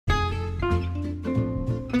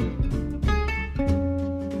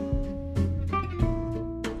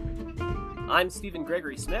I'm Stephen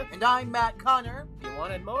Gregory Smith. And I'm Matt Connor. You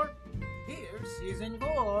wanted more? Here's season 4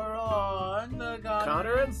 on the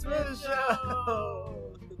Connor and Smith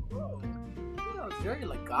Show. Whoa. That was very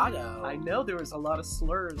legato. I know, there was a lot of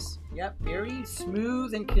slurs. Yep, very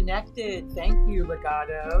smooth and connected. Thank you,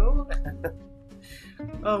 legato.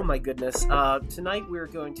 Oh my goodness. Tonight we're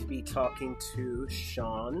going to be talking to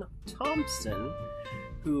Sean Thompson,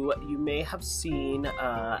 who you may have seen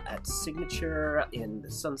at Signature in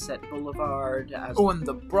the Sunset Boulevard. On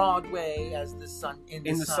the Broadway as the sun in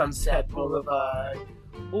the Sunset Boulevard.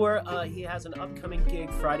 Or he has an upcoming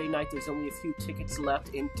gig Friday night. There's only a few tickets left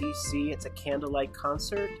in DC. It's a candlelight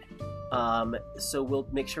concert. So we'll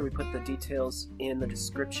make sure we put the details in the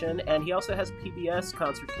description. And he also has a PBS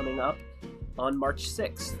concert coming up on March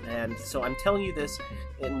 6th. And so I'm telling you this,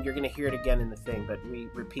 and you're going to hear it again in the thing, but we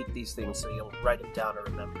repeat these things so you'll write them down or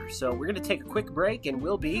remember. So we're going to take a quick break, and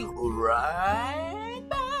we'll be right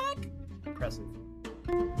back. Present.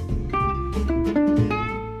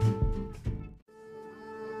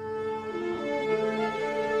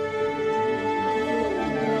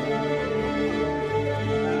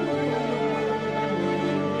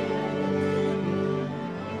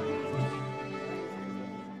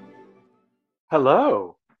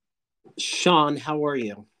 Hello. Sean, how are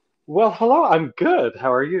you? Well, hello. I'm good.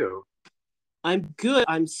 How are you? I'm good.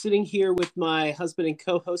 I'm sitting here with my husband and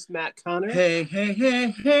co-host, Matt Connor.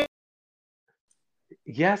 Hey.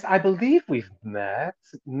 Yes, I believe we've met.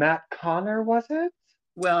 Matt Connor, was it?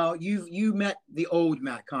 Well, you met the old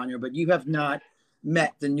Matt Connor, but you have not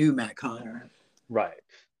met the new Matt Connor. Right.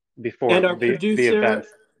 Before And our the producer, event.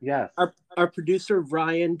 Yes. Our producer,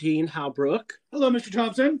 Ryan Dean Halbrook. Hello, Mr.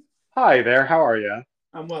 Thompson. Hi there. How are you?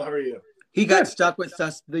 I'm well. How are you? He got stuck with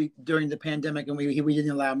us during the pandemic, and we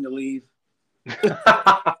didn't allow him to leave.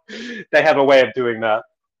 They have a way of doing that.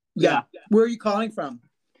 Yeah. Where are you calling from?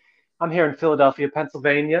 I'm here in Philadelphia,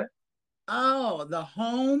 Pennsylvania. Oh, the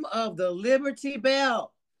home of the Liberty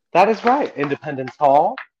Bell. That is right. Independence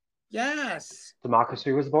Hall. Yes.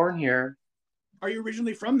 Democracy was born here. Are you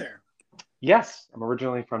originally from there? Yes, I'm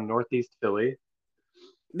originally from Northeast Philly.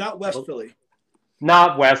 Not West Philly.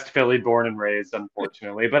 Not West Philly, born and raised,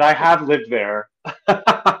 unfortunately, but I have lived there.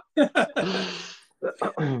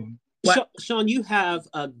 Sean, you have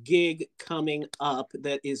a gig coming up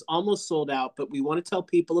that is almost sold out, but we want to tell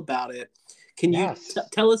people about it. Can you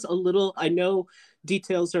tell us a little? I know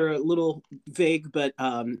details are a little vague, but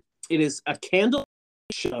it is a candle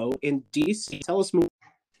show in DC. Tell us more.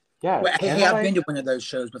 Yeah, well, hey, I've been to one of those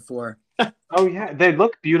shows before. Oh yeah, they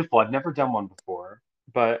look beautiful. I've never done one before,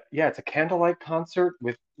 but yeah, it's a candlelight concert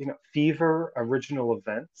with Fever original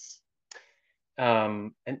events.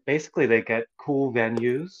 And basically they get cool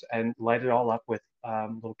venues and light it all up with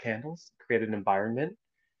little candles, create an environment,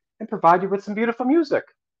 and provide you with some beautiful music.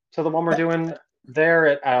 So the one we're doing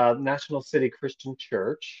there at National City Christian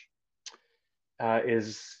Church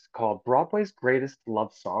is called Broadway's Greatest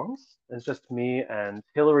Love Songs. It's just me and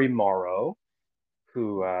Hillary Morrow,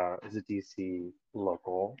 who is a DC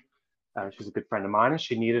local. She's a good friend of mine, and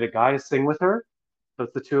she needed a guy to sing with her. So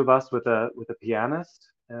it's the two of us with a pianist.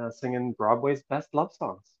 Singing Broadway's best love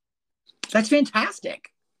songs. That's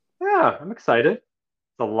fantastic. Yeah, I'm excited.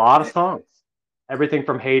 It's a lot of songs. Everything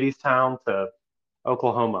from Hadestown to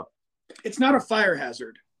Oklahoma. It's not a fire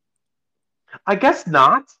hazard. I guess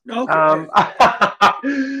not. Okay.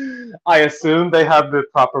 I assume they have the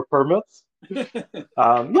proper permits. Yeah,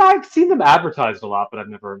 I've seen them advertised a lot, but I've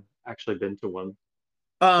never actually been to one.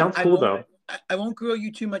 Sounds cool, though. I won't grill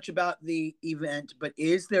you too much about the event, but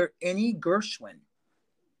is there any Gershwin?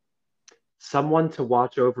 Someone to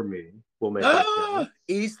watch over me will make that.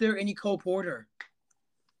 Is there any Cole Porter?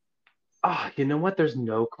 You know what? There's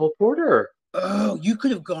no Cole Porter. Oh, you could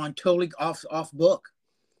have gone totally off book.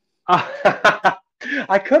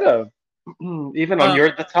 I could have. Even on You're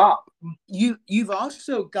at the Top. You've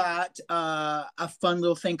also got a fun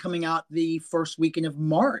little thing coming out the first weekend of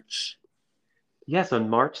March. Yes, on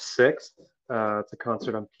March 6th. It's a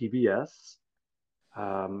concert on PBS.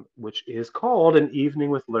 Which is called An Evening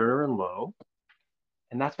with Lerner and Lowe.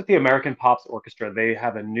 And that's with the American Pops Orchestra. They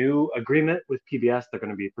have a new agreement with PBS. They're going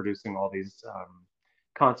to be producing all these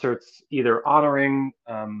concerts, either honoring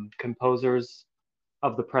composers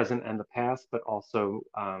of the present and the past, but also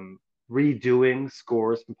redoing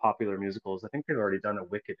scores from popular musicals. I think they've already done a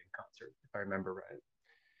Wicked in concert, if I remember right.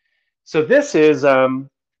 So this is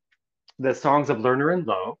the songs of Lerner and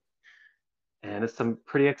Lowe. And it's some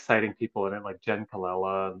pretty exciting people in it, like Jen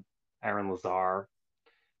Colella and Aaron Lazar.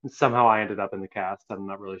 And somehow I ended up in the cast. I'm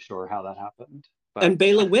not really sure how that happened. But... And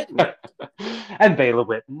Bela Whitten. And Bela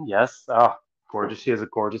Whitten, yes. Oh, gorgeous. She has a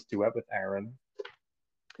gorgeous duet with Aaron.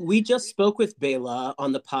 We just spoke with Bela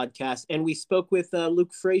on the podcast, and we spoke with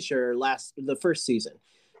Luke Frazier the first season.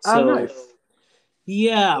 Oh, So nice.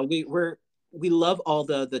 yeah, we love all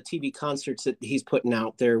the TV concerts that he's putting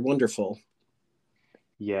out. They're wonderful.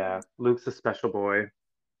 Yeah, Luke's a special boy.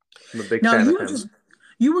 I'm a big Now fan of him.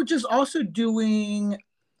 you were just also doing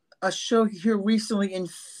a show here recently in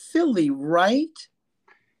Philly, right?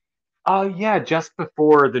 Yeah, just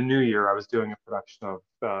before the new year, I was doing a production of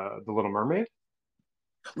The Little Mermaid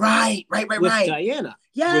Right. With Diana. with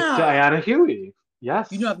Yeah. Diana Huey.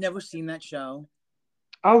 Yes. You know, I've never seen that show.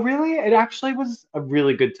 Oh, really? It actually was a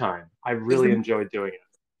really good time. I Is really the enjoyed doing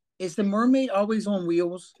it. is the mermaid always on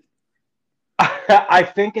wheels? I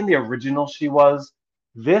think in the original she was.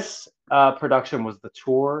 This production was the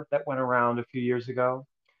tour that went around a few years ago.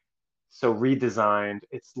 So redesigned.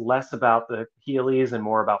 It's less about the Heelys and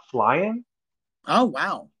more about flying. Oh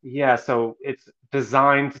wow. Yeah, so it's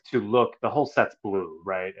designed to look, the whole set's blue,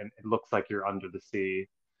 right? And it looks like you're under the sea.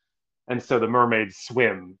 And so the mermaids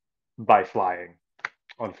swim by flying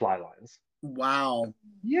on fly lines. Wow.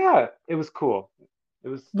 Yeah, it was cool. It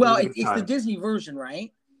Well, was a good it's the time. Disney version,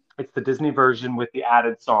 right? It's the Disney version with the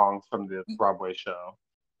added songs from the Broadway show.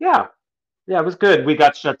 Yeah, yeah, it was good. We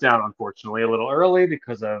got shut down, unfortunately, a little early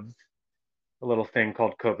because of a little thing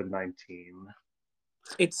called COVID-19.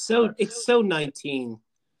 But It's so 19.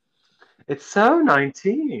 it's so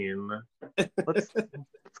 19. Let's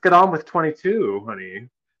get on with 22, honey.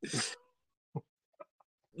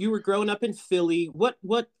 You were growing up in Philly. What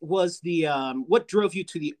was the what drove you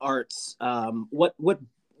to the arts? What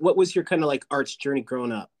was your kind of like arts journey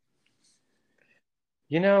growing up?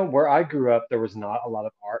 You know, where I grew up, there was not a lot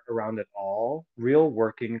of art around at all. Real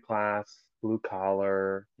working class, blue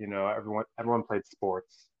collar, everyone played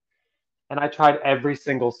sports. And I tried every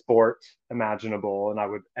single sport imaginable, and I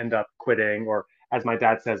would end up quitting, or as my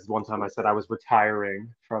dad says, one time I said I was retiring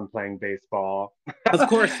from playing baseball. Of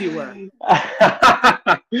course you were.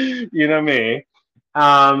 You know me.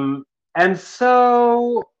 And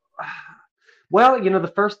so, well,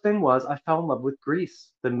 the first thing was I fell in love with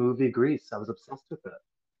Grease, the movie Grease. I was obsessed with it.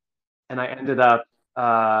 And I ended up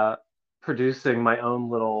producing my own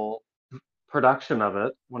little production of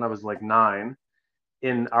it when I was like 9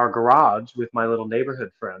 in our garage with my little neighborhood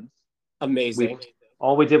friends. We Amazing.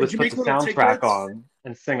 all we did Did was you put make the little soundtrack tickets? on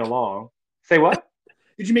and sing along. Say what?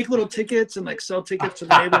 Did you make little tickets and like sell tickets to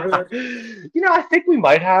the neighborhood? I think we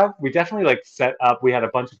might have. We definitely like set up. We had a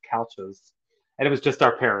bunch of couches, and it was just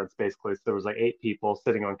our parents basically. So there was like 8 people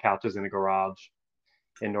sitting on couches in a garage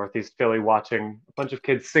in Northeast Philly, watching a bunch of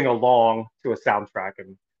kids sing along to a soundtrack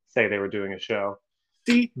and say they were doing a show.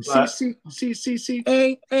 But See.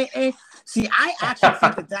 Hey. See, I actually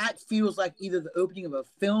think that feels like either the opening of a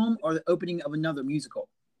film or the opening of another musical.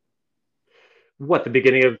 what, the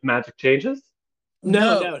beginning of Magic Changes?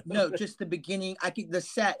 No, just the beginning. I think the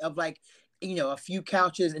set of like, a few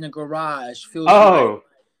couches in a garage feels like, Oh,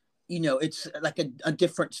 it's like a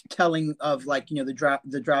different telling of like,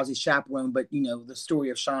 the drowsy chaperone, but the story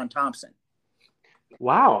of Sean Thompson.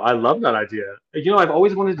 wow, I love that idea. I've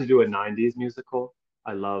always wanted to do a 90s musical.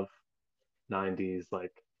 I love 90s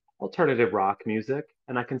like alternative rock music,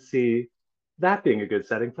 and I can see that being a good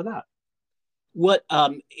setting for that. What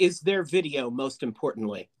is their video most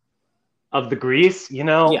importantly? Of the Grease,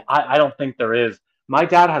 Yeah. I don't think there is. My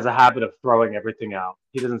dad has a habit of throwing everything out.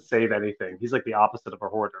 He doesn't save anything. He's like the opposite of a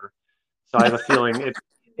hoarder. So I have a feeling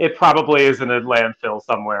it probably is in a landfill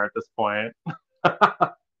somewhere at this point.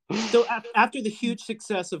 So after the huge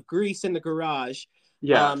success of Grease in the Garage,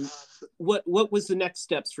 Yes. what was the next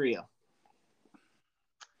steps for you?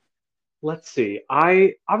 Let's see.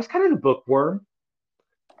 I was kind of a bookworm.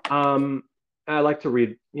 I like to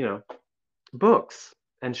read, books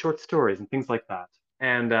and short stories and things like that.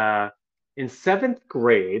 And in 7th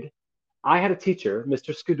grade, I had a teacher,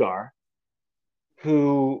 Mr. Scudar,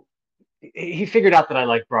 who he figured out that I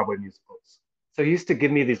liked Broadway musicals. So he used to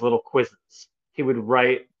give me these little quizzes. He would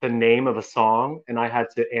write the name of a song, and I had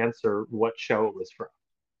to answer what show it was from.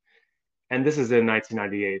 And this is in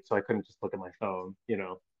 1998, so I couldn't just look at my phone.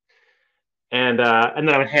 And then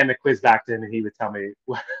I would hand the quiz back to him, and he would tell me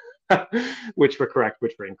which were correct,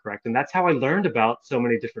 which were incorrect. And that's how I learned about so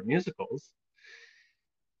many different musicals.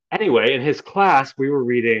 Anyway, in his class, we were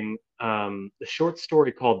reading a short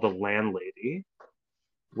story called The Landlady,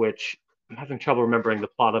 which I'm having trouble remembering the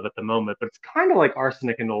plot of at the moment, but it's kind of like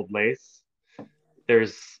Arsenic and Old Lace.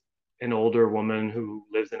 There's an older woman who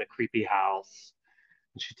lives in a creepy house,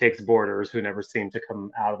 and she takes boarders who never seem to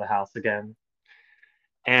come out of the house again.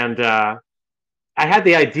 And I had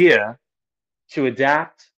the idea to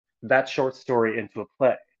adapt that short story into a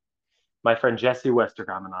play. My friend Jesse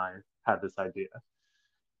Westergom and I had this idea.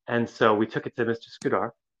 And so we took it to Mr.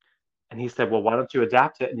 Skudar, and he said, well, why don't you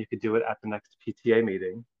adapt it and you could do it at the next PTA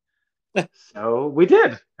meeting? So we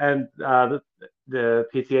did. And the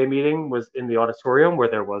PTA meeting was in the auditorium where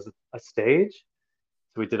there was a stage.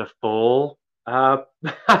 So we did a full, I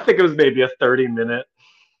think it was maybe a 30-minute,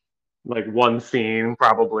 like one scene,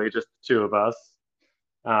 probably just the two of us,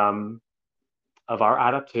 of our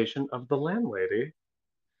adaptation of The Landlady.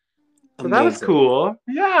 So that was Amazing. cool.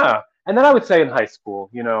 Yeah. And then I would say in high school,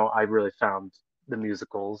 I really found the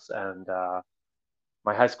musicals, and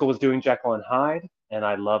my high school was doing Jekyll and Hyde, and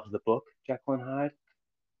I loved the book Jekyll and Hyde.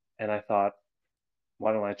 And I thought,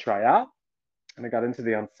 why don't I try out? And I got into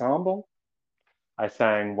the ensemble. I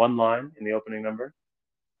sang one line in the opening number.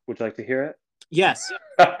 Would you like to hear it? Yes.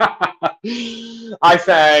 I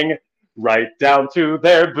sang right down to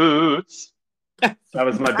their boots. That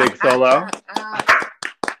was my big solo.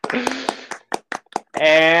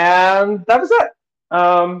 And that was it.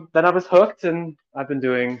 Then I was hooked, and I've been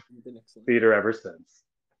doing theater ever since.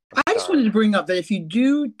 I just wanted to bring up that if you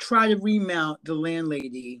do try to remount The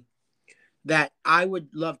Landlady, that I would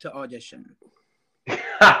love to audition.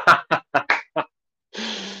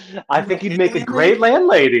 I think you'd make a great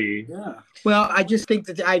landlady. Yeah. Well, I just think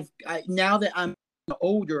that now that I'm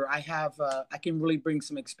older, I can really bring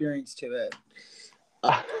some experience to it.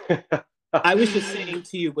 I was just saying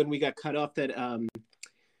to you when we got cut off that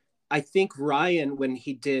I think Ryan, when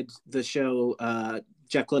he did the show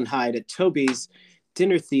Jekyll and Hyde at Toby's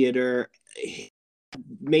Dinner Theater,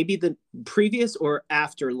 maybe the previous or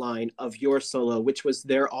after line of your solo, which was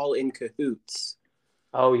 "They're all in cahoots."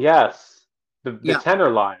 Oh yes, the tenor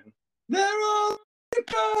line. They're all in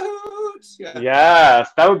cahoots. Yeah. Yes,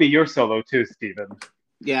 that would be your solo too, Stephen.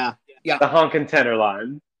 Yeah. The honkin' tenor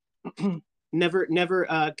line. Never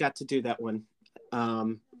got to do that one.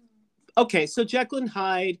 Okay, so Jekyll and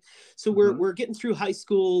Hyde. So we're getting through high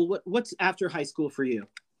school. What's after high school for you?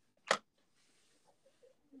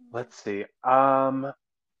 Let's see.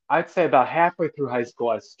 I'd say about halfway through high school,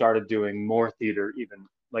 I started doing more theater, even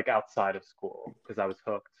like outside of school, because I was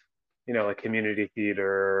hooked. Like community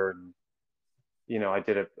theater. And, I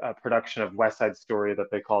did a production of West Side Story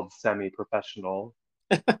that they called semi-professional.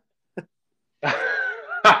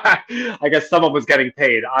 I guess someone was getting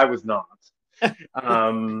paid. I was not. But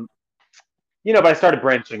I started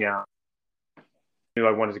branching out. I knew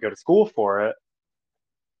I wanted to go to school for it.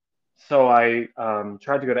 So I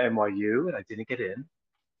tried to go to NYU, and I didn't get in.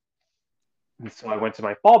 And so I went to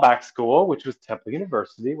my fallback school, which was Temple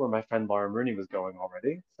University, where my friend Laura Mooney was going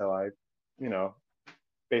already. So I,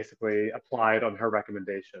 basically applied on her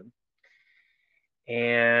recommendation.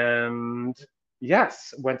 And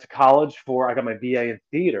yes, went to college I got my BA in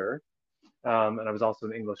theater, and I was also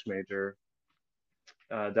an English major,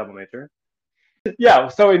 double major. Yeah,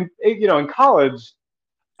 so in college,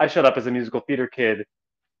 I showed up as a musical theater kid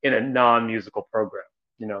in a non-musical program,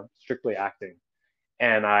 strictly acting.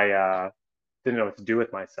 And I didn't know what to do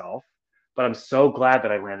with myself. But I'm so glad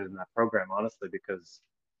that I landed in that program, honestly, because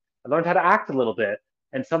I learned how to act a little bit.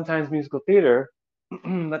 And sometimes musical theater,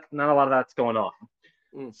 not a lot of that's going on.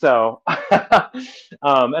 So,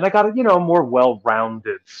 and I got a more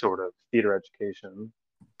well-rounded sort of theater education.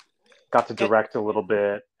 Got to direct a little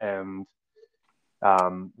bit and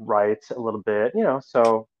write a little bit,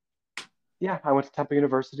 So, yeah, I went to Temple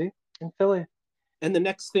University in Philly. And the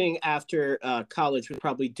next thing after college was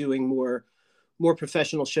probably doing more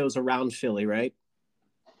professional shows around Philly, right?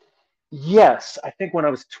 Yes, I think when I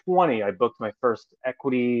was 20, I booked my first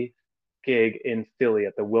equity gig in Philly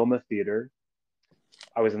at the Wilma Theater.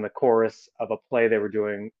 I was in the chorus of a play they were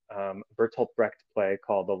doing, a Bertolt Brecht play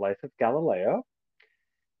called The Life of Galileo.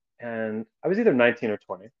 And I was either 19 or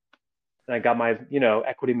 20. And I got my,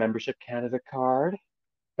 equity membership candidate card.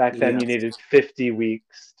 Back then, you needed 50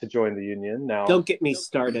 weeks to join the union. Now, don't get me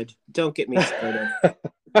started.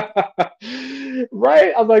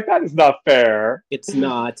 Right? I'm like, that is not fair. It's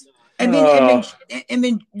not. And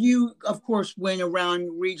then you, of course, went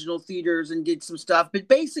around regional theaters and did some stuff. But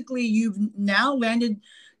basically, you've now landed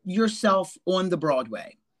yourself on the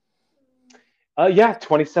Broadway.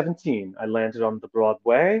 2017. I landed on the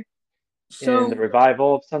Broadway in the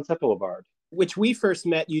revival of Sunset Boulevard. Which we first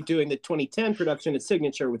met you doing the 2010 production at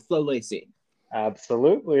Signature with Flo Lacey.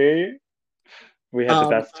 Absolutely. We had the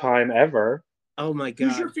best time ever. Oh my God.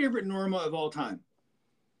 Who's your favorite Norma of all time?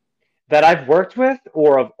 That I've worked with,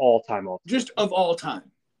 or of all time? Just of all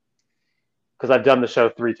time. Because I've done the show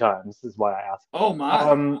 3 times, is why I asked. Oh my.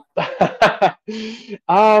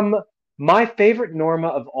 My favorite Norma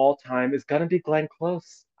of all time is gonna be Glenn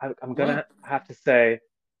Close. I'm gonna have to say,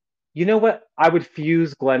 you know what? I would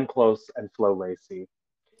fuse Glenn Close and Flo Lacey.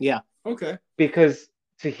 Yeah. Okay. Because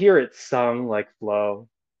to hear it sung like Flo,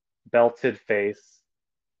 belted face.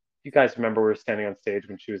 You guys remember we were standing on stage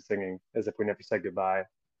when she was singing As If We Never Said Goodbye.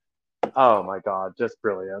 Oh my God, just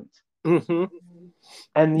brilliant. Hmm.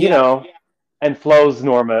 And, Yeah. and Flo's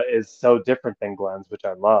Norma is so different than Glenn's, which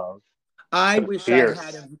I love. I So wish I had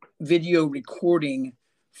fierce. a video recording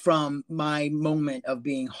from my moment of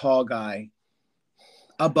being Hog-Eye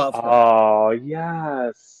above her. Oh,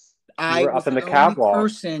 yes. You I were was up in the the only catwalk.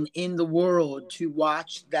 person in the world to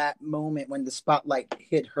watch that moment when the spotlight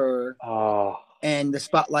hit her, Oh. and the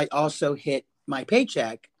spotlight also hit my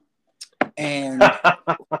paycheck. And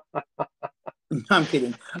I'm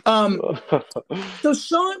kidding. So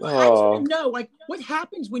Sean, I just want Oh. to know, like, what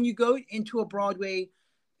happens when you go into a Broadway,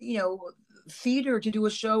 theater to do a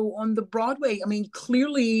show on the Broadway? I mean,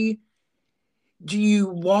 clearly, do you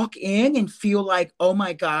walk in and feel like, oh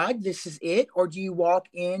my God, this is it? Or do you walk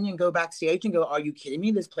in and go backstage and go, are you kidding me?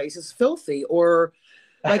 This place is filthy. Or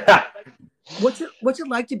like, what's it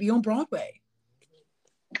like to be on Broadway?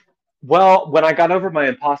 Well, when I got over my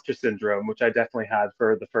imposter syndrome, which I definitely had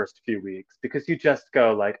for the first few weeks, because you just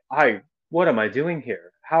go like, what am I doing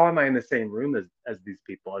here? How am I in the same room as these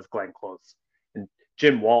people, as Glenn Close and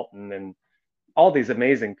Jim Walton and all these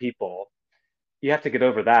amazing people? You have to get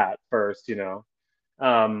over that first.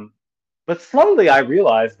 Um, but slowly I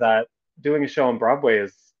realized that doing a show on Broadway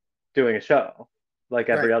is doing a show, like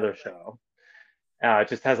Right. every other show. It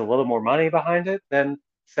just has a little more money behind it than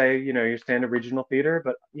say, your standard regional theater,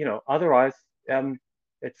 but otherwise,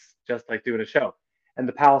 it's just like doing a show. And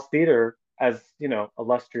the Palace Theater, as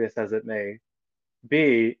illustrious as it may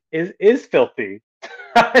be, is filthy.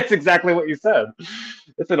 It's exactly what you said.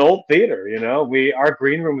 It's an old theater. Our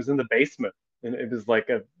green room was in the basement, and it was like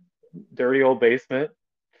a dirty old basement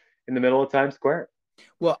in the middle of Times Square.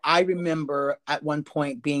 Well, I remember at one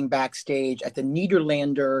point being backstage at the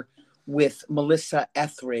Nederlander with Melissa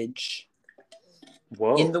Etheridge in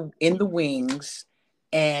Whoa. the wings,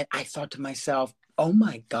 and I thought to myself, "Oh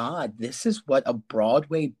my God, this is what a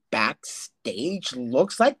Broadway backstage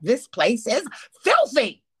looks like. This place is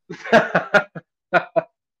filthy."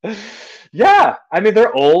 Yeah, I mean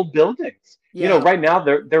they're old buildings. Yeah, Right now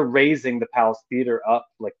they're raising the Palace Theater up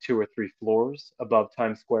like 2 or 3 floors above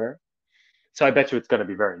Times Square. So I bet you it's going to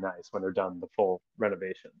be very nice when they're done the full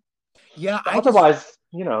renovation. yeah. But otherwise,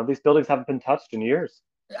 these buildings haven't been touched in years.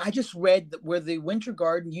 I just read that where the Winter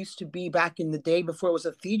Garden used to be back in the day before it was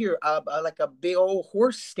a theater, like a big old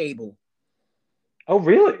horse stable. Oh,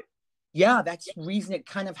 really? Yeah, that's the reason it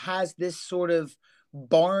kind of has this sort of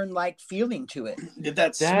barn-like feeling to it. Did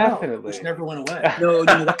that smell, which Definitely. never went away? No,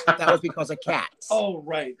 that was because of cats. Oh,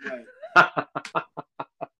 right.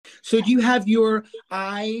 So do you have your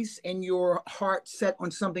eyes and your heart set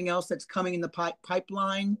on something else that's coming in the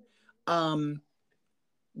pipeline,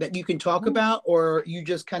 that you can talk about, or you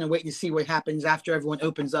just kind of waiting to see what happens after everyone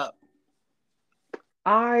opens up?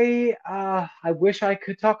 I wish I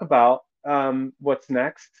could talk about what's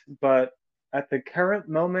next, but at the current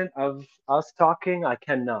moment of us talking, I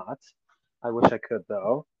cannot. I wish I could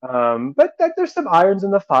though. But there's some irons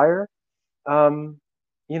in the fire. Um,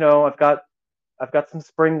 I've got some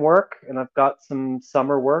spring work and I've got some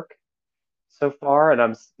summer work so far,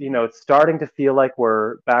 and it's starting to feel like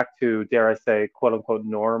we're back to, dare I say, quote unquote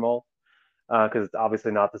normal, because it's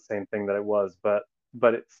obviously not the same thing that it was, but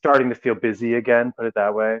it's starting to feel busy again, put it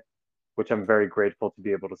that way, which I'm very grateful to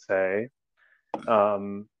be able to say.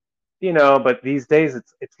 Um, but these days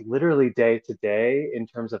it's literally day to day in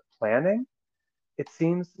terms of planning. It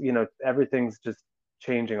seems, everything's just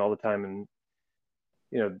changing all the time, and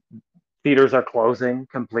you know, theaters are closing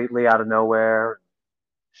completely out of nowhere.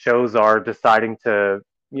 Shows are deciding to,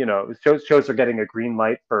 shows are getting a green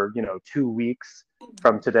light for 2 weeks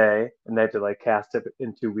from today, and they have to like cast it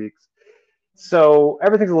in 2 weeks. So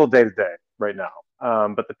everything's a little day to day right now,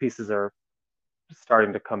 but the pieces are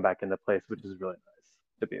starting to come back into place, which is really nice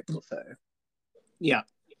to be able to say. Yeah.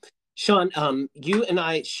 Sean, you and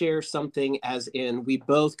I share something, as in we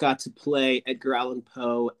both got to play Edgar Allan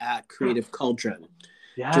Poe at Creative Cauldron,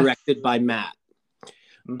 Yes. directed by Matt.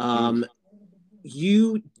 Mm-hmm.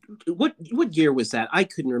 What year was that? I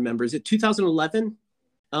couldn't remember. Is it 2011?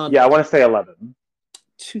 Yeah, I want to say 11.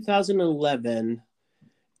 2011,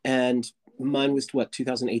 and mine was what,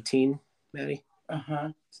 2018, Maddie?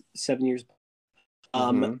 7 years.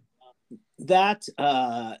 Mm-hmm. That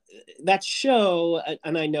show,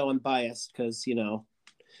 and I know I'm biased because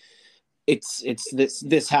it's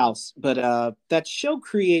this house, but that show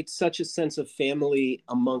creates such a sense of family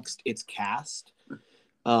amongst its cast.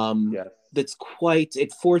 Yes.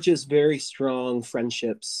 It forges very strong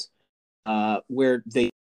friendships where they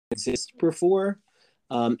exist before,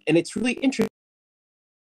 and it's really interesting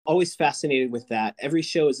always fascinated with that. Every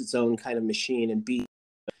show is its own kind of machine, and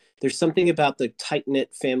there's something about the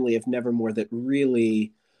tight-knit family of Nevermore that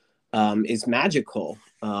really is magical.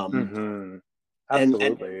 Absolutely.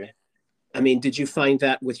 And I mean, did you find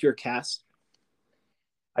that with your cast?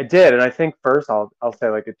 I did, and I think first I'll say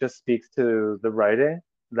like it just speaks to the writing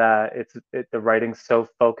that the writing's so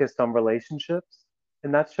focused on relationships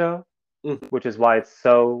in that show, which is why it's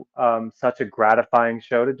so such a gratifying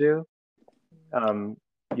show to do.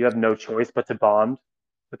 You have no choice but to bond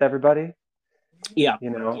with everybody, Yeah. you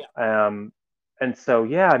know. And so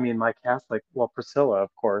yeah, I mean my cast like Priscilla,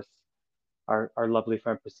 of course, our lovely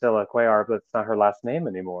friend Priscilla Cuellar, but it's not her last name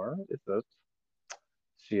anymore, is it?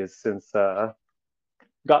 She has since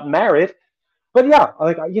got married. But yeah,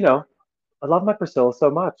 like I love my Priscilla so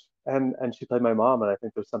much, and she played my mom, and I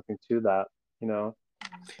think there's something to that, you know.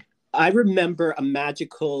 I remember a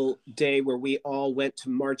magical day where we all went to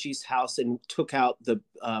Margie's house and took out the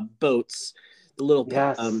boats, the little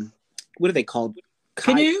Yes. What are they called?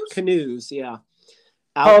 Canoes? Canoes, yeah.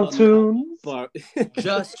 Pontoons.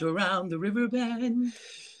 Just around the river bend.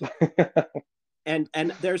 And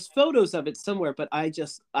there's photos of it somewhere, but I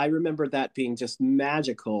remember that being just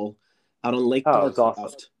magical out on Lake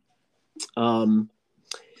Dartmouth. Awesome.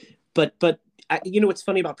 But what's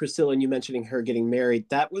funny about Priscilla and you mentioning her getting married,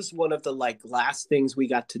 that was one of the like last things we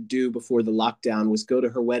got to do before the lockdown was go to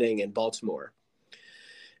her wedding in Baltimore.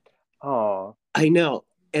 Oh, I know.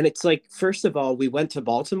 And it's like, first of all, we went to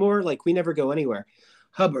Baltimore, like we never go anywhere.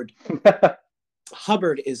 Hubbard.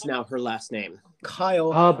 Hubbard is now her last name.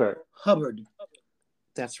 Kyle Hubbard.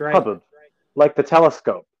 That's right. Hubbard, like the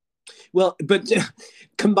telescope. Well, but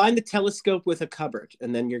combine the telescope with a cupboard,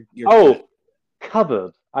 and then you're good.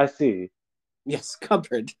 Cupboard. I see. Yes,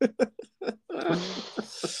 cupboard.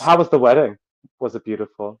 How was the wedding? Was it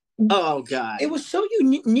beautiful? Oh God! It was so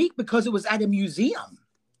unique because it was at a museum.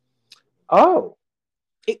 Oh.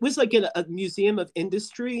 It was like a museum of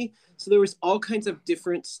industry. So there was all kinds of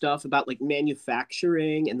different stuff about like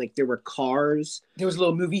manufacturing, and like there were cars. There was a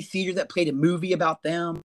little movie theater that played a movie about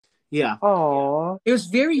them. Yeah. Oh. It was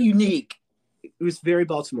very unique. It was very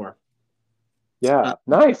Baltimore. Yeah.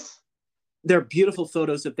 Nice. There are beautiful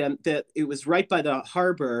photos of them. That it was right by the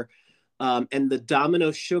harbor, and the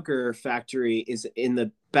Domino Sugar factory is in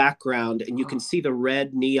the background, and you can see the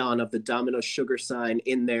red neon of the Domino Sugar sign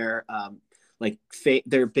in there.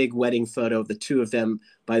 Their big wedding photo of the two of them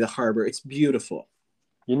by the harbor. It's beautiful.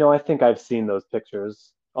 I think I've seen those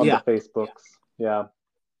pictures on the Facebooks. Yeah.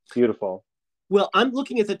 Beautiful. Well, I'm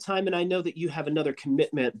looking at the time and I know that you have another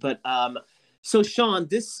commitment, but so Sean,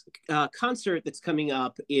 this concert that's coming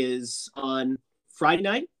up is on Friday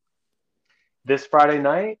night? This Friday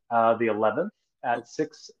night, the 11th at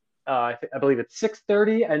 6, I believe it's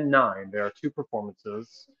 6:30 and 9. There are two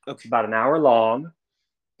performances, about an hour long.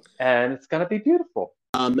 And it's going to be beautiful.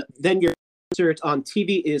 Then your concert on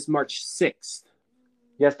TV is March 6th.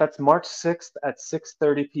 Yes, that's March 6th at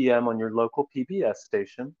 6:30 p.m. on your local PBS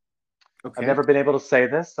station. Okay. I've never been able to say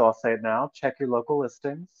this, so I'll say it now. Check your local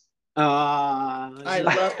listings. I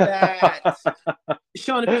love that.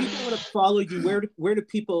 Sean, if people want to follow you, where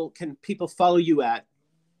can people follow you at?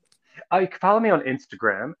 You can follow me on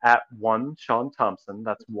Instagram at one Sean Thompson.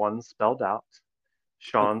 That's one spelled out.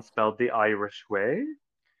 Sean spelled the Irish way.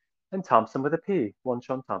 And Thompson with a P, one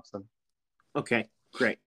Sean Thompson. Okay,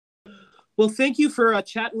 great. Well, thank you for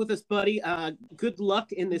chatting with us, buddy. Good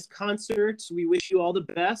luck in this concert. We wish you all the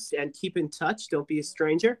best and keep in touch. Don't be a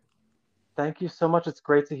stranger. Thank you so much. It's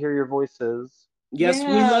great to hear your voices. Yes, we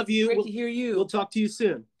love you. Great to hear you. We'll talk to you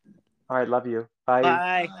soon. All right, love you. Bye.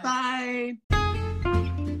 Bye. Bye.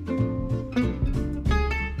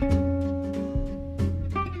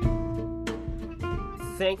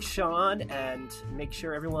 Thanks, Sean, and make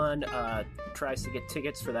sure everyone tries to get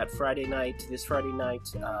tickets for that this Friday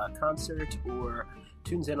night concert, or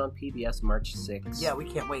tunes in on PBS March 6th. Yeah, we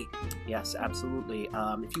can't wait. Yes, absolutely.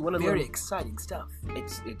 If you want to Very exciting stuff.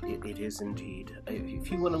 It is indeed.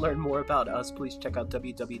 If you want to learn more about us, please check out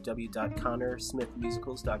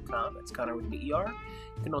www.connorsmithmusicals.com. That's Connor with an ER.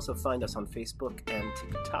 You can also find us on Facebook and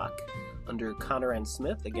TikTok under Connor and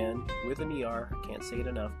Smith, again with an ER. I can't say it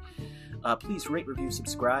enough. Please rate, review,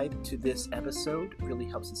 subscribe to this episode. It really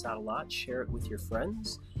helps us out a lot. Share it with your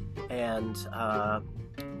friends. And the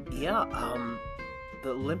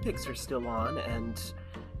Olympics are still on, and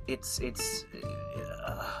it's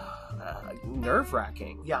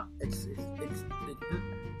nerve-wracking. Yeah, it's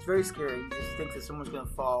very scary. You just think that someone's going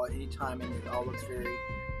to fall at any time, and it all looks very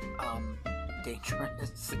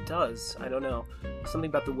dangerous. It does. I don't know. Something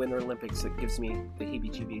about the Winter Olympics that gives me the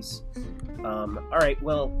heebie-jeebies. All right.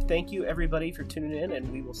 Well, thank you everybody for tuning in,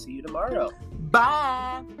 and we will see you tomorrow.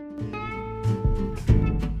 Bye.